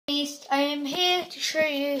I'm here to show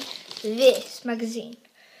you this magazine.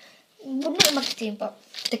 Well, not a magazine, but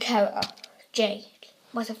the character, Jay.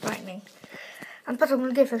 Massive frightening. And plus I'm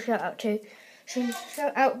going to give her a shout out too. So the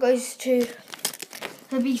shout out goes to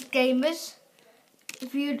the Beast Gamers.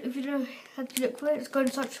 If you don't have to look for it, it's got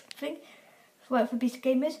such a thing. Right for Beast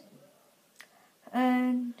Gamers.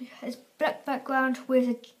 And it's black background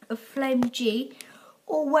with a flame G.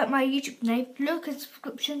 Or write my YouTube name, look at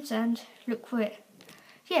subscriptions and look for it.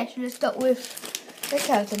 Yeah, so let's start with the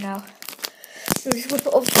character now. So just whip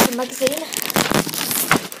it off the magazine.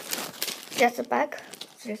 That's the bag.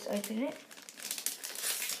 So let's open it.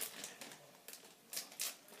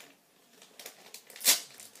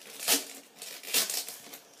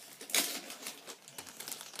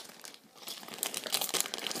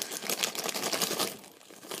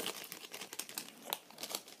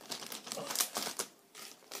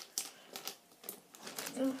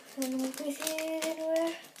 Nothing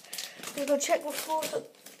anywhere. You go check before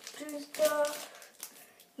and stuff.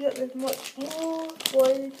 Yep, there's much more.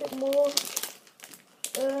 One bit more.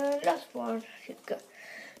 Last one. Go.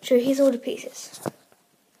 So here's all the pieces.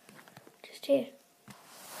 Just here.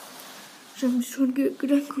 So I'm just trying to get a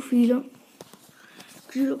good angle for you,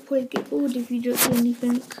 because you'll probably get bored if you don't do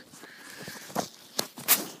anything.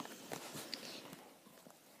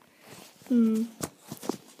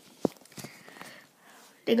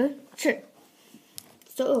 There you go. Sure.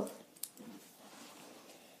 Start off.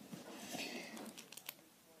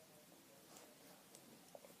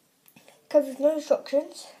 Because there's no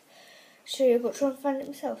instructions, so you've got to try and find it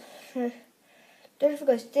myself. So, don't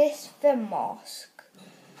forget this, then mask.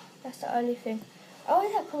 That's the only thing. I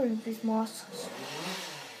always have problems with these masks.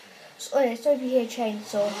 So, oh yeah, it's over here,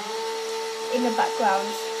 chainsaw in the background.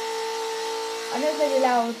 I know it's very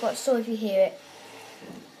loud, but so if you hear it.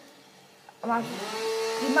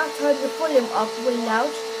 You might turn the volume up really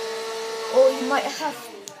loud, or you might have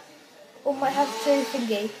to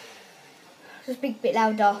thingy, just speak a bit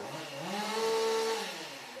louder,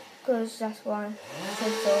 because that's why I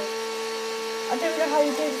said so. I don't know how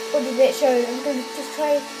you do this body bit, so I'm going to just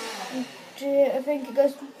try and do it. I think it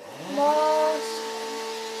goes mask,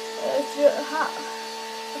 the hat,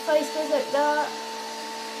 the face goes like that.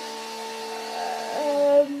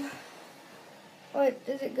 Right,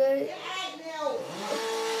 does it go? Yeah.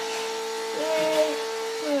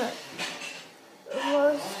 It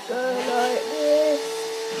must go like this.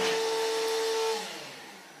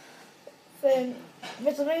 Then,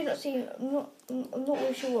 but I know you're not seeing. I'm not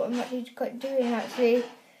really sure what I'm actually quite doing actually,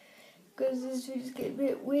 because this video's getting a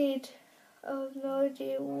bit weird. I have no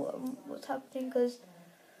idea what's happening because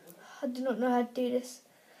I do not know how to do this.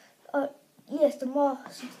 Yes, the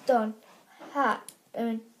mask is done. Hat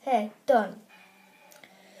and hair done.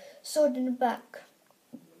 Sword in the back.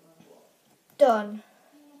 Done.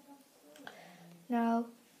 Now,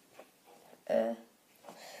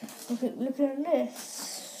 looking at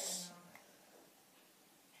this.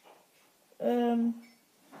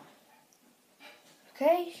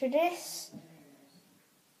 Okay, so this.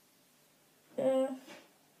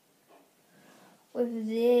 With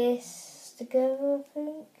this together, I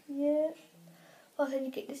think, yeah. I'll have to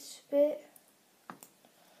get this bit.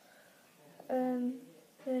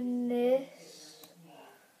 Then this,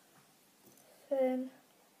 then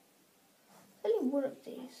only one of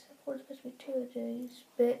these. I thought it was supposed to be two of these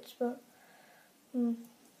bits, but I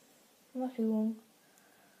might be wrong,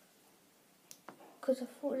 because I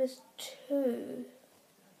thought there's two.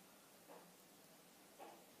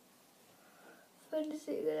 When does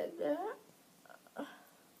it go like that? I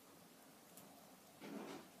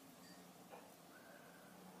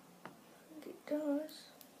think it does,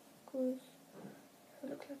 because it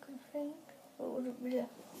looks like I think. What would it be? I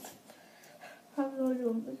have no idea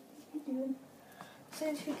what it's doing. Is there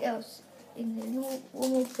anything else in there? No, one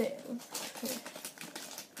more bit.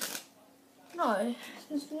 No,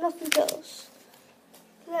 there's nothing else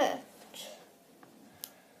left.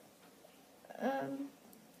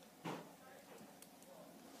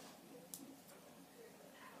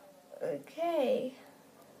 Okay.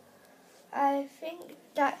 I think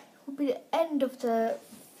that will be the end of the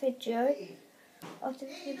video. After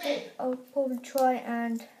this video, I'll probably try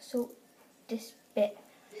and sort this bit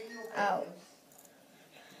out.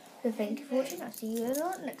 So thank you for watching. I'll see you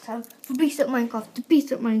next time for Beast Up Minecraft. The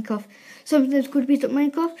Beast Up Minecraft. Something that's called Beast Up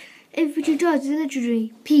Minecraft. Every video does is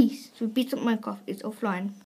legendary. Peace. So Beast Up Minecraft is offline.